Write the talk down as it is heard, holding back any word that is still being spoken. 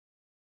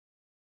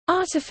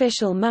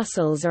Artificial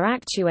muscles are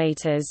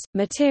actuators,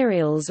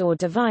 materials or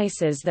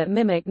devices that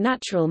mimic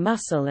natural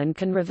muscle and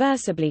can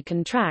reversibly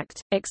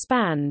contract,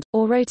 expand,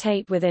 or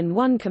rotate within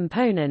one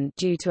component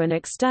due to an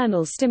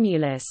external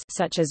stimulus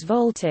such as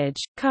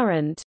voltage,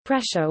 current,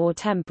 pressure or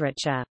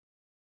temperature.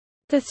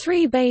 The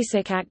three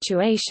basic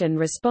actuation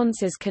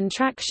responses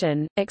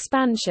contraction,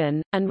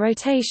 expansion, and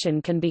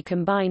rotation can be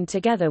combined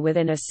together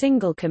within a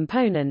single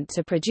component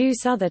to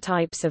produce other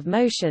types of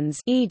motions,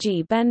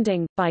 e.g.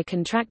 bending, by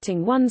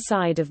contracting one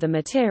side of the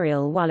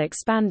material while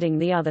expanding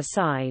the other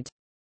side.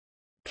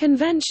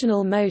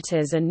 Conventional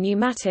motors and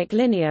pneumatic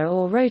linear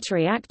or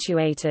rotary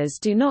actuators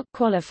do not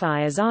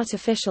qualify as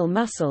artificial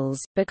muscles,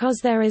 because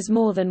there is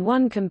more than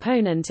one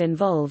component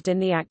involved in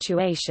the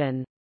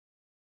actuation.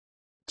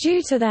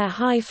 Due to their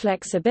high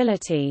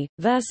flexibility,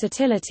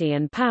 versatility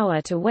and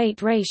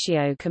power-to-weight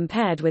ratio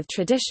compared with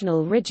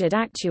traditional rigid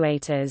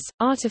actuators,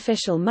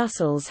 artificial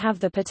muscles have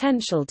the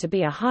potential to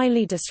be a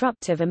highly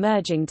disruptive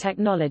emerging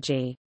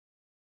technology.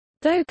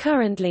 Though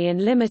currently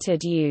in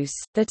limited use,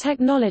 the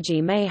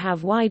technology may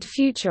have wide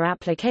future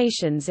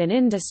applications in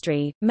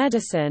industry,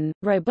 medicine,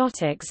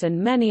 robotics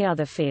and many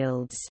other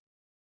fields.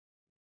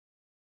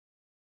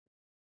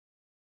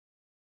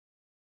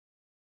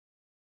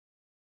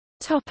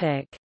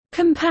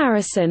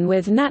 Comparison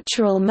with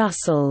natural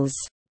muscles.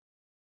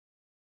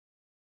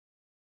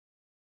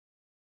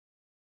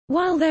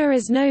 While there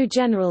is no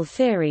general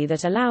theory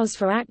that allows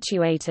for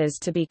actuators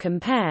to be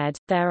compared,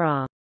 there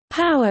are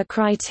power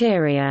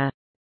criteria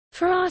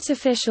for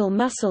artificial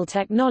muscle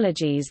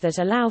technologies that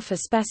allow for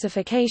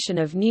specification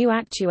of new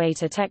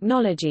actuator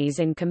technologies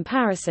in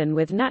comparison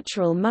with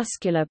natural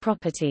muscular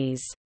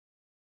properties.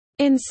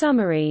 In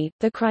summary,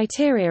 the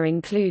criteria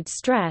include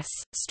stress,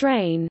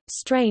 strain,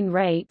 strain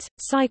rate,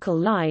 cycle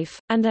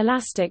life, and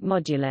elastic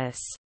modulus.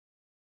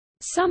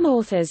 Some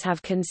authors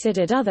have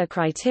considered other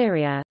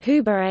criteria,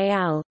 Huber et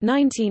al.,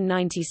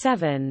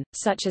 1997,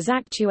 such as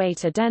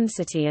actuator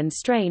density and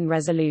strain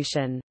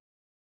resolution.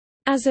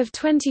 As of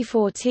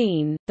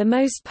 2014, the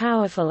most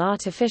powerful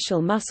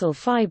artificial muscle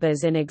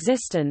fibers in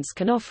existence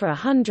can offer a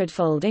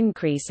 100-fold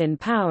increase in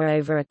power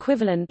over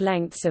equivalent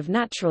lengths of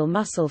natural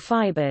muscle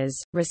fibers.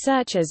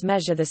 Researchers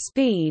measure the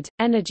speed,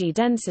 energy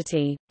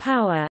density,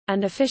 power,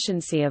 and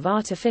efficiency of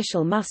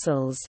artificial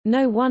muscles.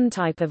 No one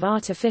type of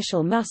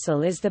artificial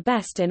muscle is the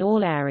best in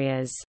all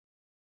areas.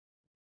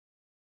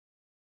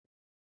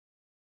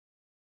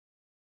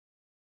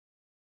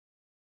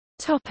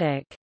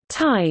 Topic: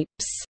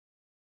 Types.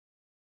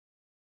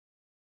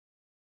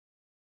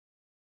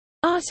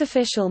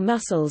 Artificial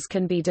muscles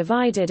can be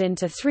divided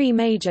into three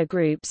major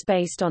groups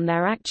based on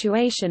their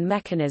actuation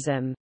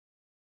mechanism.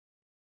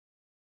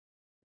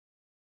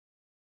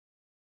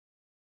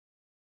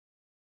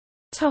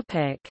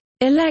 Topic: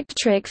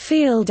 Electric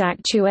field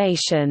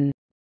actuation.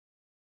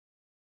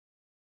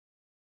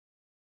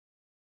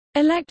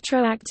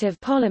 Electroactive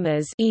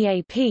polymers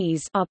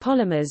 (EAPs) are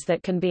polymers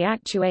that can be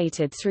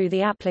actuated through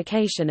the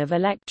application of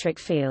electric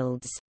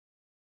fields.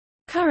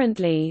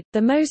 Currently,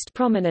 the most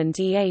prominent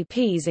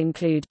EAPs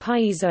include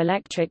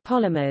piezoelectric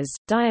polymers,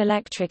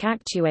 dielectric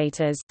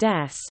actuators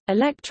 (DES),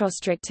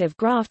 electrostrictive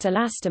graft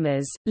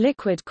elastomers,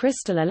 liquid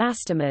crystal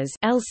elastomers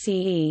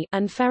 (LCE),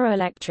 and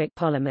ferroelectric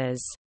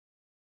polymers.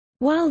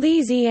 While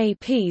these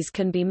EAPs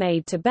can be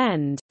made to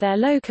bend, their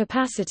low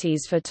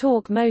capacities for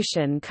torque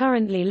motion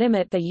currently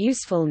limit their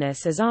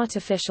usefulness as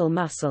artificial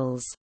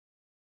muscles.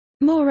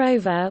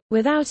 Moreover,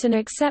 without an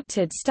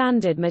accepted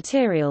standard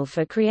material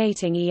for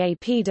creating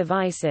EAP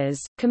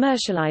devices,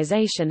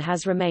 commercialization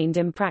has remained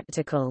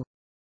impractical.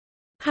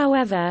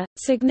 However,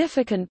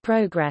 significant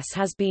progress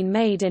has been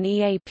made in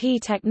EAP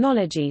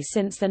technology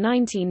since the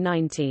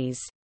 1990s.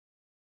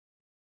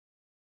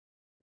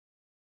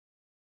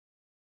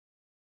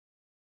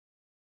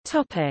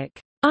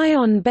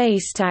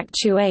 Ion-based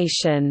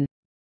actuation.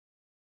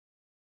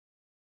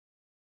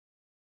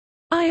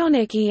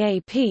 Ionic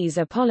EAPs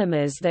are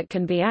polymers that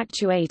can be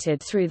actuated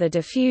through the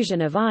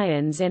diffusion of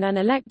ions in an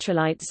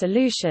electrolyte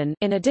solution,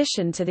 in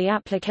addition to the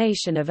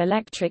application of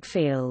electric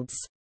fields.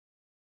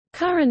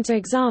 Current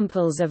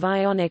examples of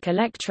ionic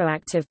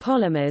electroactive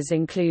polymers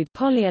include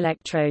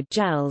polyelectrode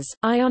gels,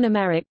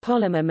 ionomeric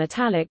polymer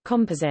metallic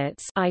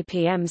composites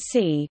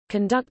 (IPMC),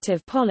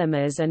 conductive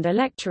polymers and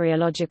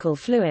electrorheological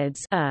fluids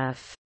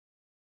 (ERF).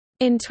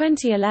 In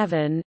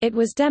 2011, it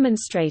was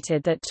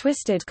demonstrated that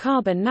twisted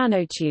carbon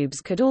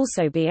nanotubes could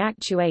also be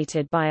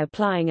actuated by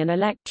applying an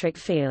electric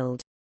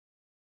field.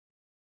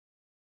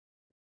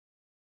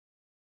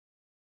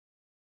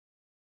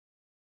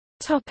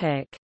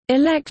 Topic: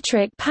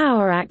 Electric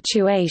power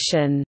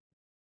actuation.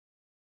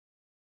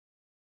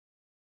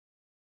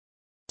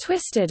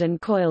 Twisted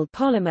and coiled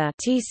polymer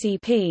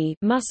 (TCP)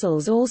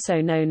 muscles, also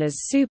known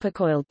as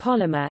supercoiled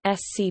polymer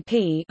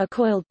 (SCP), a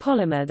coiled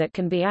polymer that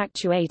can be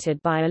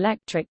actuated by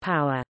electric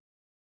power.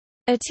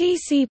 A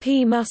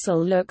TCP muscle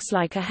looks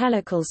like a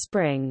helical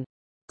spring.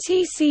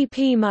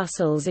 TCP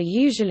muscles are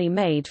usually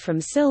made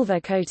from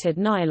silver-coated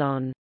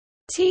nylon.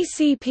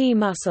 TCP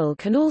muscle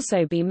can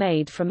also be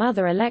made from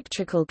other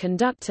electrical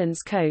conductance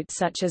coat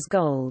such as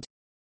gold.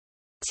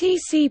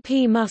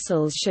 TCP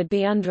muscles should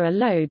be under a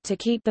load to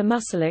keep the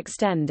muscle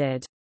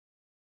extended.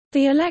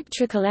 The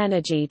electrical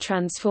energy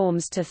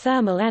transforms to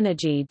thermal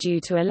energy due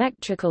to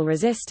electrical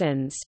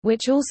resistance,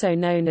 which also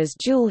known as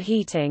Joule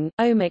heating,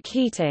 ohmic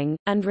heating,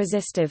 and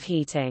resistive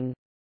heating.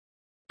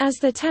 As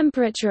the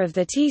temperature of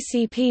the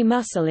TCP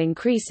muscle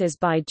increases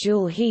by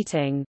Joule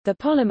heating, the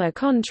polymer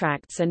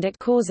contracts and it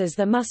causes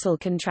the muscle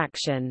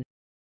contraction.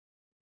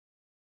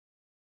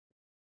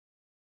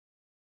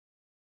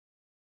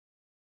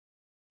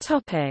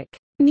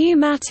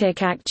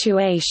 Pneumatic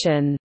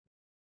actuation.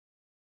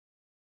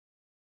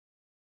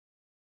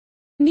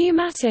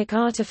 Pneumatic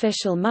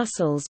artificial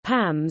muscles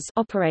 (PAMs)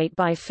 operate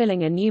by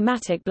filling a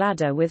pneumatic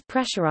bladder with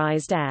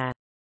pressurized air.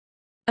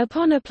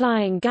 Upon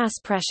applying gas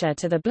pressure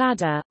to the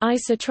bladder,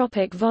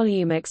 isotropic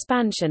volume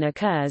expansion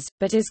occurs,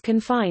 but is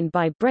confined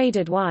by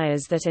braided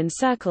wires that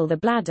encircle the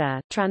bladder,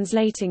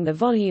 translating the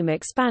volume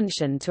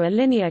expansion to a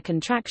linear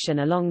contraction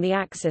along the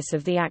axis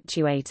of the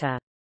actuator.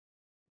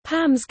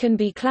 PAMs can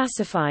be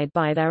classified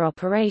by their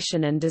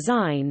operation and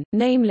design,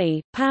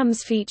 namely,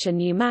 PAMs feature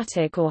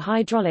pneumatic or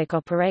hydraulic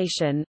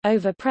operation,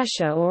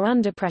 overpressure or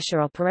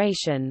underpressure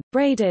operation,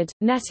 braided,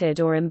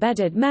 netted or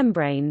embedded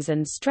membranes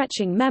and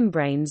stretching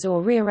membranes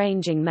or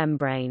rearranging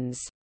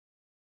membranes.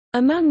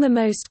 Among the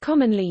most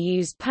commonly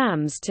used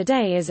PAMs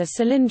today is a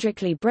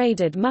cylindrically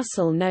braided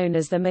muscle known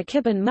as the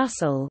McKibben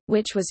muscle,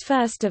 which was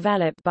first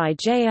developed by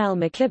J. L.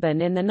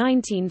 McKibben in the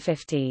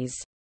 1950s.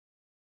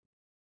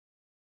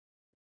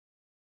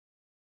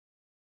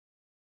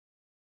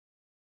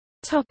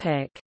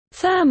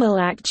 Thermal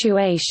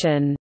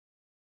actuation.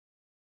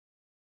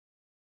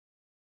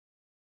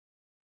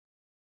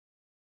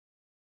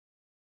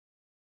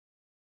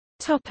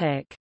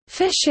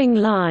 Fishing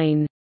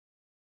line.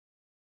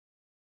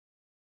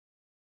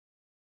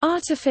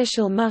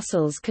 Artificial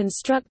muscles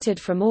constructed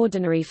from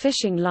ordinary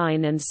fishing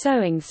line and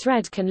sewing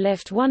thread can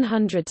lift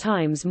 100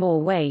 times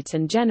more weight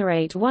and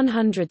generate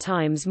 100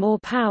 times more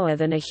power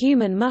than a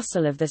human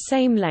muscle of the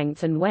same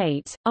length and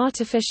weight.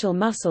 Artificial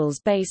muscles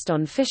based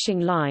on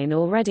fishing line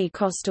already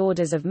cost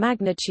orders of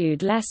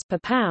magnitude less per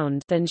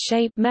pound than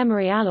shape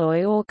memory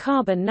alloy or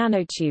carbon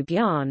nanotube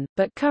yarn,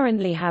 but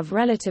currently have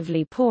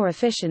relatively poor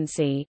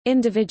efficiency.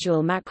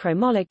 Individual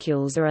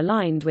macromolecules are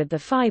aligned with the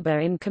fiber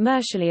in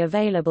commercially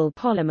available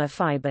polymer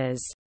fibers.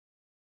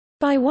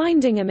 By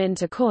winding them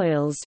into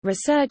coils,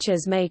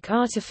 researchers make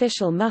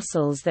artificial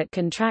muscles that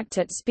contract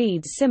at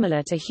speeds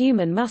similar to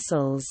human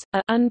muscles.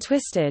 A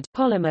untwisted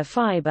polymer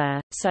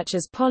fiber, such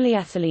as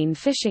polyethylene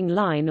fishing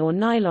line or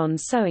nylon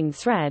sewing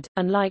thread,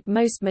 unlike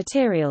most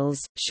materials,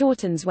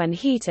 shortens when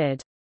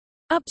heated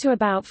up to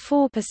about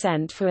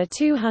 4% for a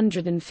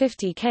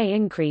 250 K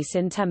increase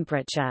in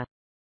temperature.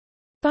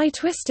 By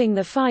twisting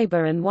the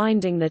fiber and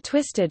winding the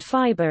twisted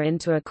fiber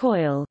into a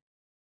coil,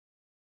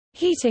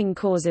 heating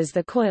causes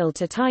the coil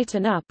to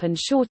tighten up and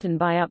shorten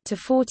by up to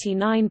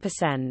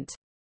 49%.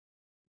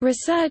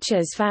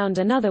 Researchers found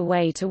another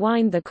way to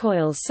wind the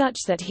coil such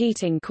that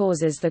heating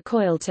causes the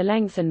coil to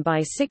lengthen by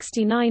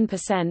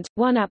 69%.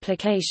 One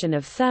application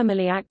of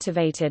thermally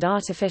activated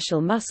artificial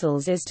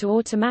muscles is to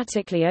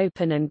automatically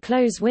open and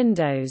close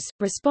windows,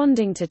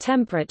 responding to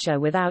temperature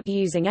without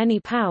using any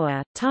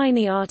power.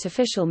 Tiny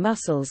artificial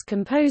muscles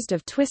composed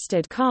of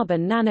twisted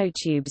carbon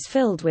nanotubes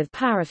filled with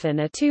paraffin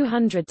are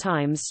 200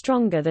 times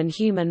stronger than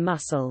human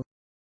muscle.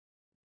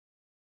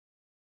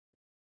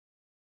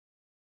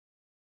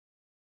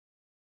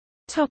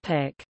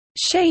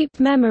 Shape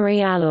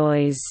memory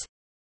alloys.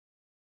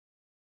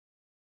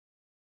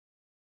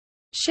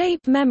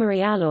 Shape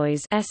memory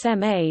alloys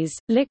SMAs,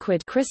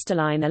 liquid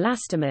crystalline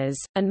elastomers,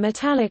 and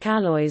metallic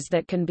alloys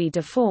that can be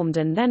deformed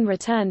and then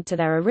returned to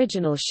their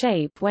original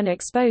shape when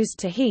exposed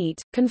to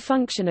heat, can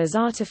function as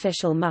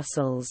artificial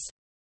muscles.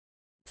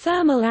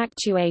 Thermal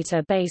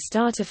actuator-based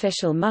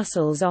artificial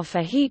muscles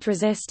offer heat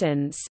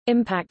resistance,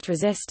 impact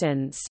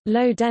resistance,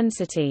 low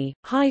density,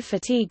 high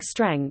fatigue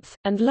strength,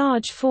 and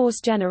large force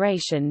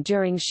generation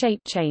during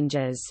shape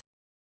changes.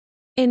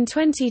 In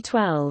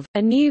 2012,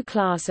 a new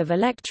class of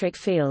electric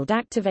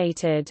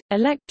field-activated,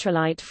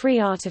 electrolyte-free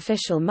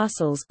artificial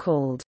muscles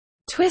called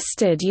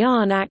twisted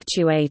yarn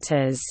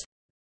actuators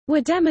were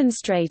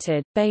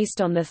demonstrated,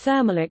 based on the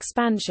thermal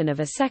expansion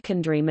of a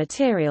secondary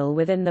material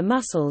within the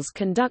muscle's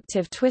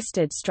conductive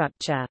twisted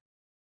structure.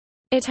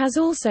 It has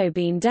also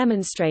been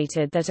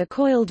demonstrated that a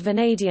coiled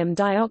vanadium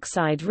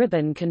dioxide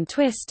ribbon can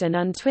twist and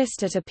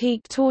untwist at a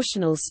peak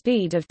torsional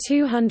speed of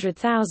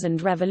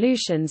 200,000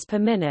 revolutions per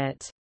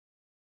minute.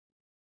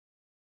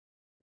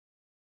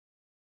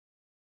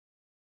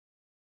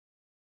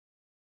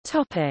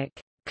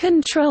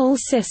 Control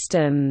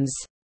systems.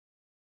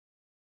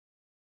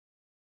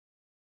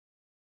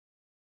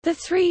 The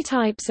three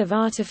types of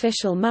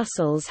artificial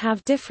muscles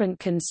have different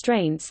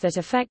constraints that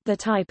affect the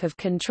type of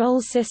control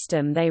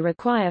system they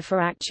require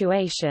for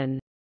actuation.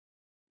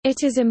 It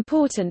is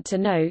important to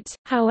note,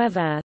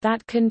 however,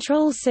 that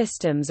control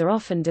systems are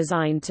often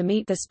designed to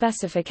meet the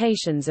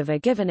specifications of a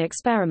given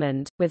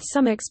experiment, with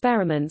some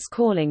experiments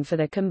calling for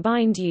the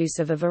combined use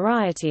of a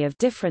variety of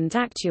different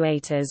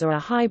actuators or a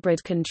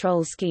hybrid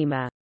control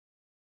schema.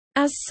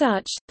 As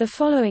such, the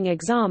following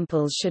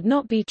examples should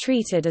not be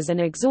treated as an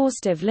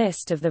exhaustive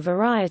list of the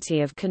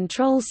variety of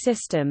control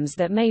systems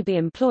that may be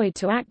employed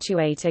to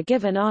actuate a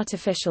given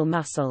artificial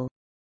muscle.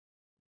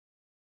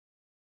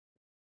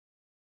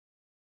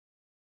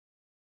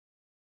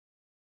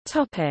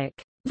 Topic: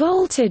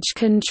 Voltage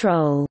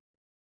control.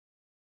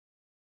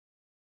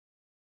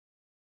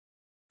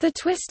 The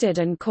twisted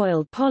and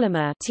coiled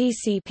polymer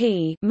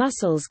 (TCP)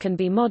 muscles can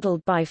be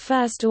modeled by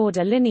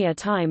first-order linear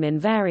time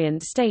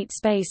invariant state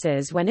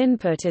spaces when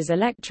input is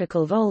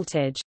electrical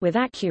voltage, with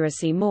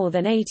accuracy more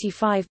than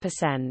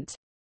 85%.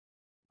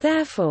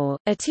 Therefore,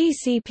 a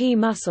TCP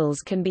muscles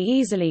can be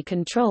easily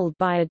controlled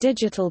by a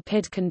digital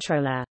PID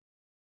controller.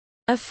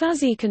 A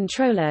fuzzy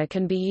controller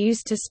can be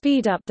used to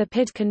speed up the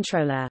PID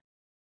controller.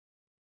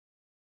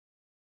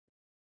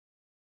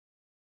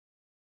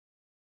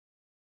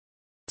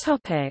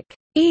 Topic: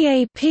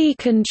 EAP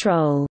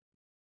control.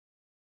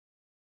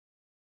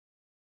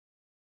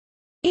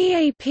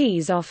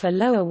 EAPs offer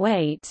lower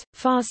weight,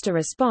 faster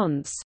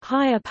response,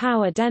 higher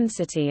power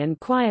density and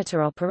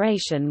quieter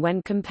operation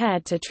when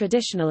compared to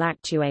traditional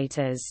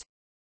actuators.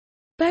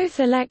 Both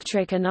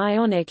electric and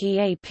ionic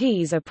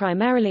EAPs are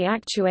primarily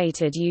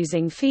actuated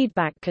using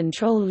feedback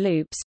control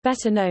loops,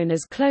 better known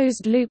as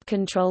closed-loop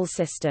control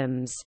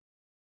systems.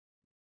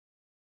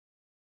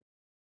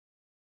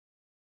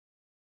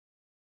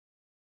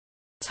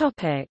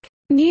 Topic: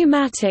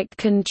 Pneumatic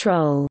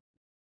control.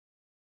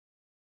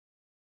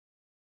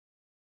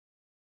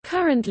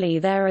 Currently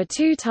there are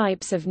two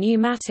types of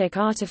pneumatic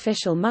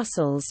artificial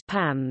muscles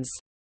 (PAMs).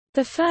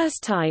 The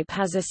first type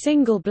has a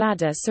single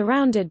bladder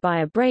surrounded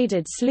by a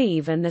braided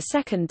sleeve and the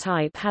second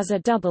type has a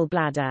double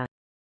bladder.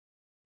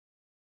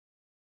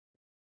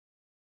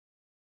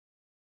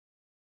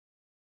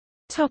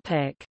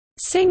 Topic: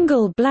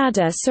 Single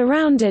bladder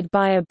surrounded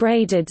by a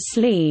braided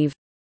sleeve.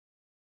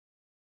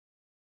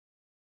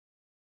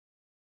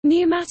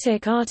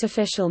 Pneumatic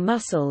artificial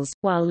muscles,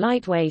 while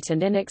lightweight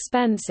and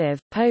inexpensive,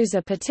 pose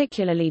a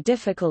particularly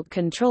difficult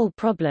control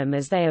problem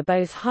as they are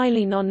both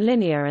highly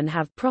nonlinear and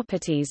have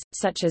properties,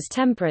 such as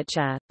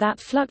temperature, that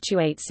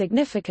fluctuate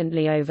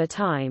significantly over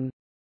time.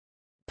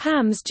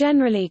 PAMs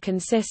generally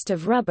consist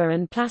of rubber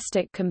and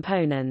plastic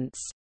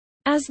components.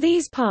 As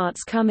these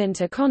parts come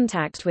into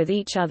contact with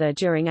each other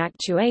during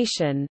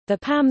actuation, the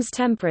PAM's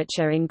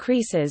temperature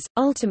increases,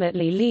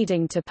 ultimately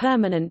leading to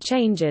permanent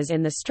changes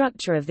in the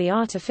structure of the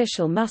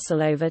artificial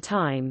muscle over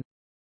time.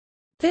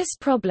 This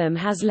problem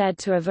has led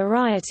to a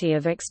variety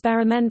of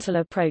experimental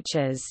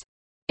approaches.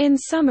 In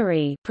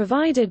summary,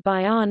 provided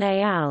by Arne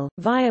et al.,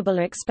 viable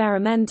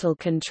experimental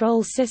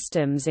control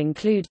systems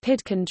include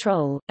PID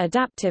control,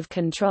 adaptive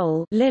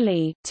control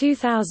Lilly,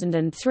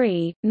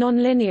 2003,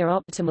 nonlinear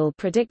optimal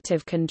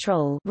predictive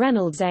control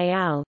Reynolds et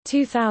al.,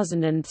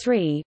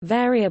 2003,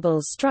 variable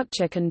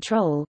structure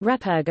control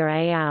Reperger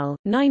et al.,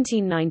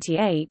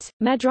 1998,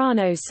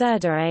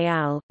 Medrano-Serda et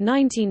al.,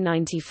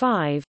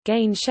 1995,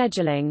 gain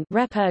scheduling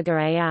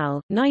Reperger et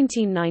al.,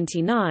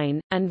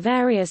 1999, and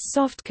various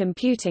soft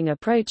computing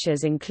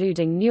approaches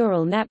including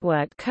neural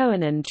network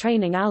Cohen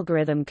training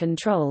algorithm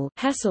control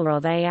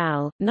Hesselroth et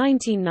al.,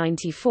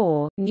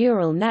 1994,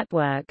 neural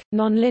network,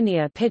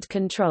 nonlinear PID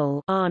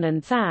control Arn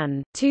and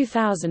Than,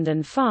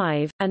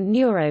 2005, and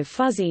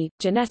neuro-fuzzy,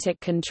 genetic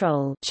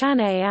control Chan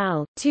et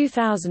al.,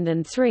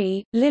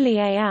 2003, Lilly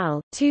et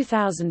al.,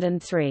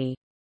 2003.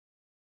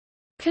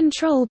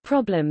 Control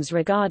problems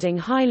regarding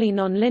highly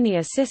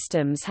nonlinear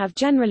systems have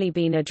generally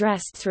been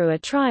addressed through a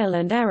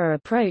trial-and-error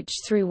approach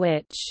through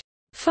which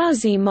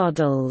fuzzy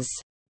models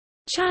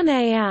Chan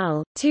et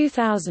al.,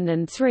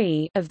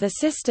 2003, of the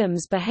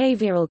system's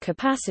behavioral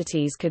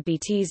capacities could be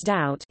teased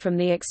out from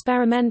the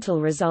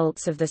experimental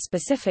results of the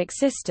specific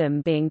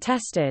system being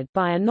tested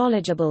by a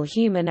knowledgeable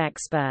human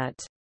expert.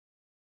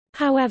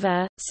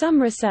 However,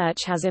 some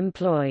research has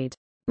employed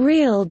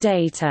real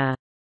data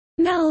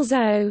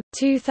Nelzo,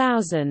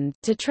 2000,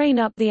 to train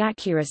up the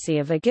accuracy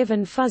of a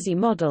given fuzzy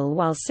model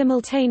while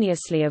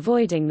simultaneously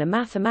avoiding the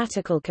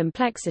mathematical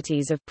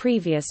complexities of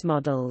previous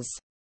models.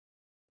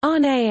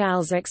 Arne et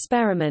al.'s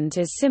experiment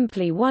is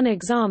simply one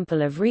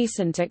example of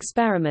recent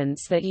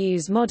experiments that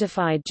use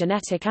modified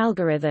genetic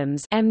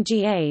algorithms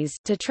 (MGAs)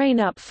 to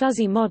train up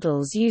fuzzy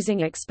models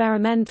using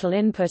experimental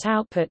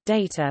input-output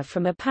data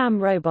from a PAM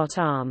robot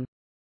arm.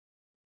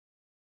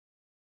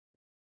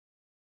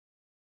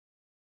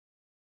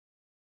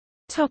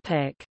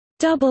 Topic: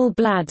 Double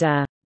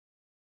bladder.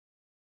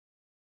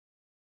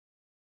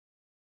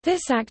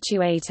 This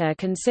actuator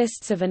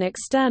consists of an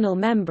external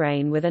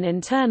membrane with an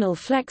internal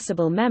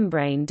flexible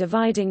membrane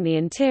dividing the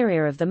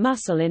interior of the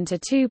muscle into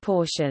two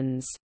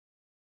portions.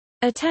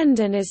 A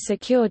tendon is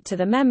secured to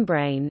the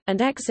membrane, and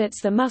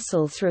exits the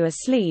muscle through a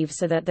sleeve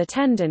so that the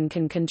tendon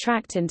can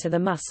contract into the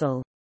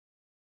muscle.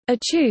 A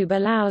tube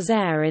allows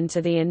air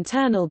into the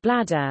internal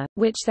bladder,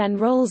 which then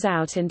rolls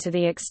out into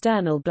the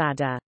external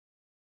bladder.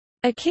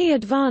 A key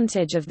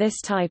advantage of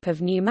this type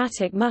of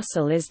pneumatic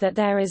muscle is that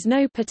there is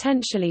no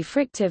potentially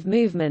frictive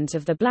movement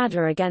of the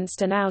bladder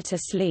against an outer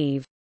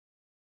sleeve.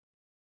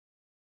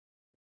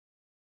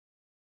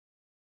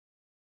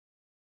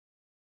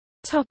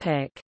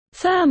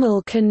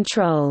 Thermal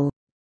control.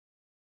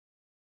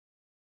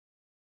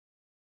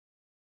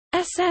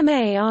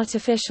 SMA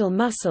artificial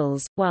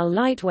muscles, while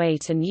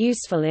lightweight and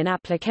useful in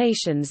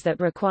applications that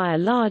require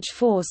large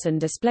force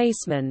and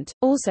displacement,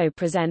 also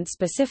present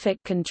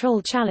specific control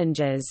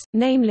challenges,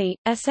 namely,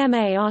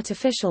 SMA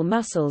artificial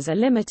muscles are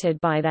limited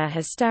by their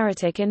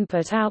hysteretic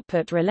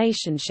input-output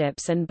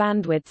relationships and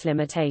bandwidth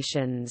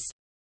limitations.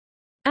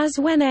 As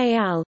when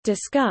al.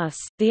 discuss,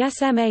 the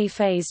SMA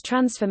phase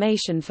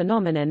transformation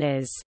phenomenon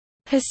is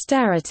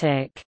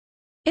hysteretic,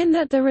 in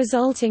that the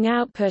resulting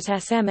output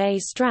SMA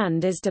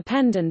strand is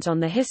dependent on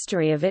the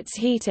history of its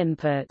heat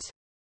input.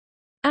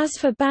 As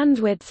for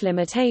bandwidth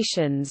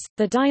limitations,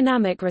 the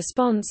dynamic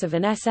response of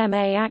an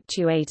SMA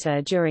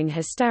actuator during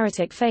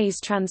hysteretic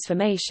phase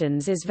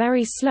transformations is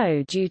very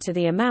slow due to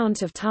the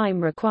amount of time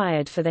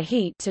required for the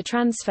heat to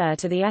transfer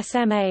to the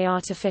SMA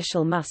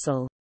artificial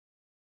muscle.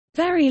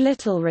 Very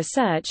little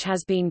research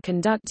has been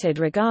conducted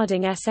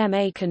regarding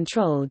SMA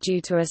control due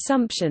to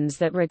assumptions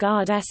that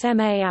regard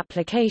SMA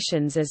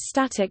applications as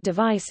static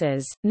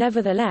devices.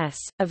 Nevertheless,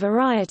 a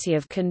variety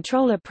of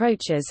control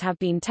approaches have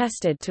been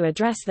tested to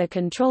address the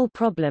control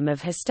problem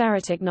of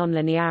hysteretic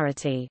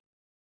nonlinearity.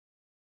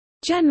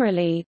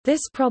 Generally,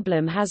 this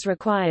problem has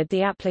required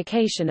the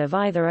application of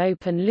either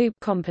open-loop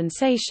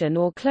compensation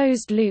or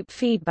closed-loop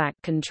feedback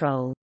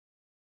control.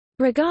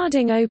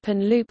 Regarding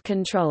open-loop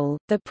control,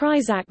 the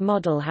Pryzak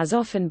model has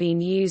often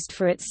been used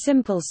for its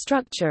simple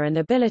structure and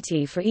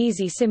ability for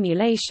easy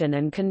simulation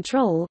and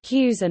control.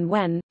 Hughes and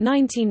Wen,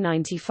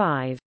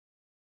 1995.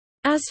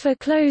 As for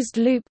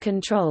closed-loop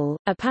control,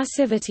 a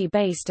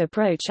passivity-based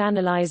approach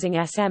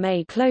analyzing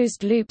SMA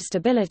closed-loop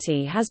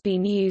stability has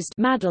been used.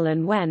 Madel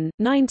and Wen,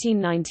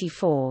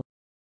 1994.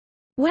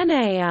 Wen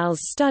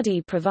al.'s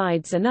study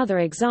provides another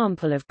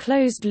example of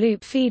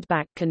closed-loop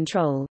feedback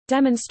control,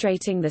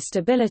 demonstrating the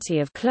stability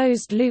of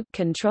closed-loop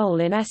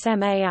control in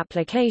SMA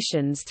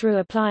applications through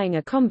applying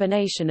a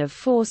combination of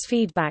force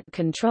feedback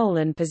control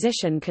and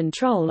position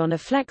control on a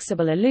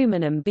flexible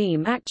aluminum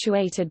beam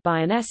actuated by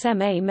an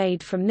SMA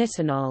made from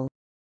nitinol.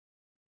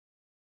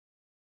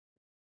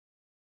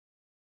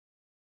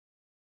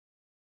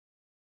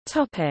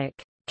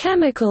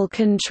 Chemical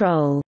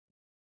control.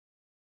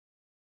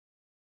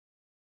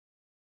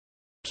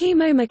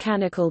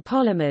 Chemomechanical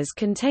polymers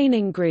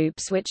containing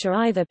groups which are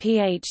either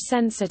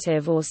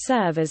pH-sensitive or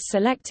serve as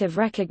selective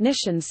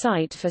recognition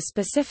site for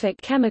specific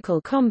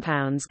chemical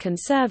compounds can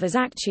serve as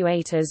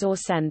actuators or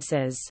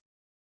sensors.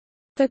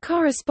 The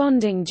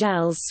corresponding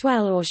gels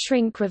swell or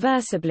shrink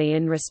reversibly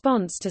in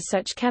response to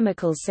such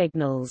chemical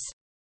signals.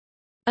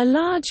 A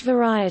large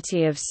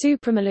variety of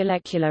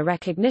supramolecular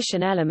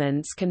recognition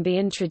elements can be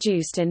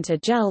introduced into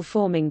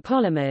gel-forming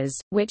polymers,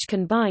 which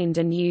can bind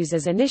and use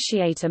as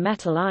initiator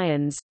metal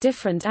ions,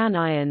 different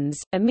anions,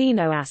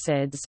 amino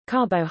acids,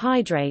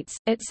 carbohydrates,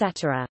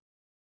 etc.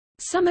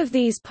 Some of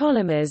these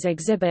polymers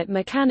exhibit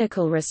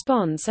mechanical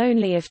response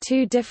only if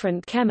two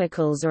different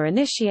chemicals or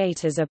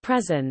initiators are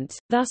present,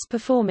 thus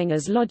performing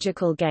as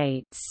logical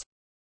gates.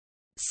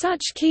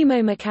 Such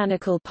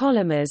chemomechanical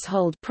polymers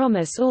hold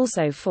promise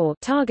also for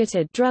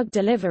targeted drug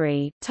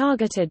delivery.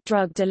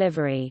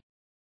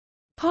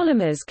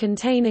 Polymers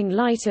containing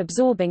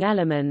light-absorbing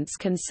elements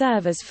can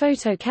serve as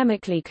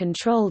photochemically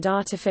controlled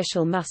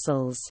artificial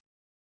muscles.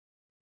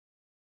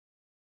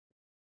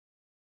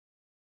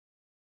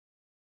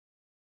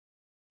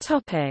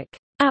 Topic: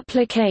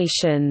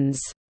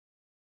 Applications.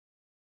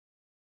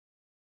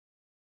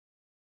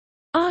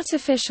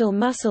 Artificial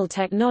muscle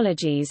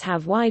technologies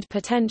have wide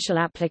potential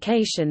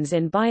applications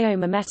in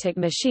biomimetic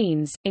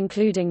machines,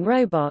 including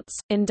robots,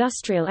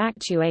 industrial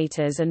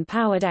actuators and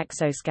powered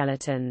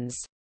exoskeletons.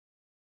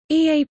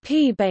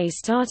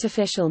 EAP-based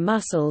artificial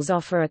muscles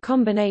offer a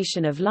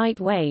combination of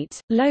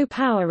lightweight, low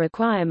power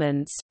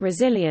requirements,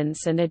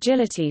 resilience and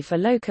agility for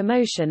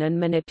locomotion and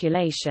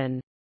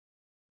manipulation.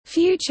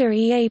 Future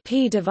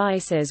EAP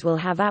devices will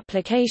have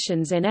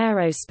applications in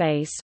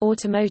aerospace,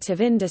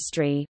 automotive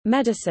industry,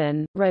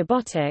 medicine,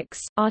 robotics,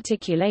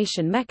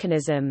 articulation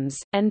mechanisms,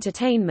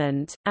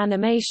 entertainment,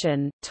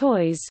 animation,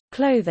 toys,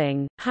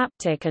 clothing,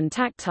 haptic and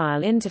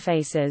tactile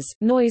interfaces,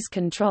 noise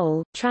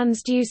control,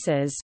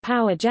 transducers,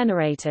 power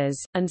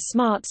generators, and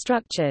smart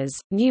structures.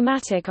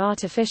 Pneumatic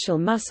artificial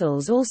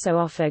muscles also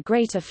offer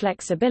greater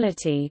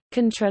flexibility,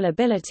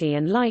 controllability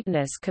and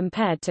lightness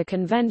compared to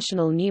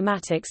conventional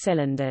pneumatic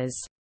cylinders.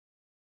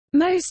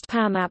 Most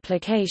PAM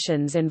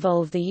applications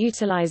involve the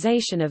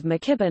utilization of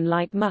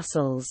McKibben-like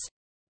muscles.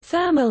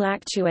 Thermal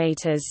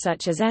actuators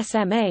such as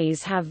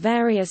SMAs have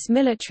various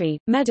military,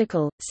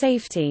 medical,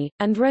 safety,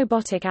 and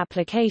robotic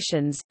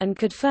applications, and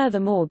could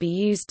furthermore be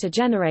used to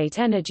generate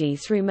energy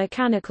through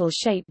mechanical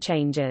shape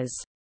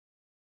changes.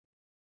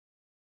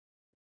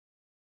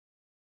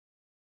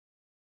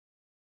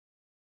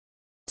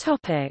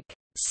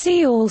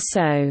 See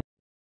also: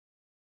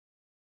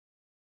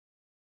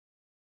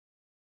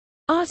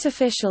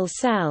 artificial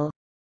cell,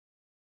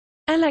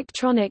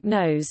 electronic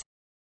nose,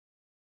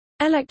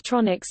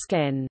 electronic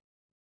skin.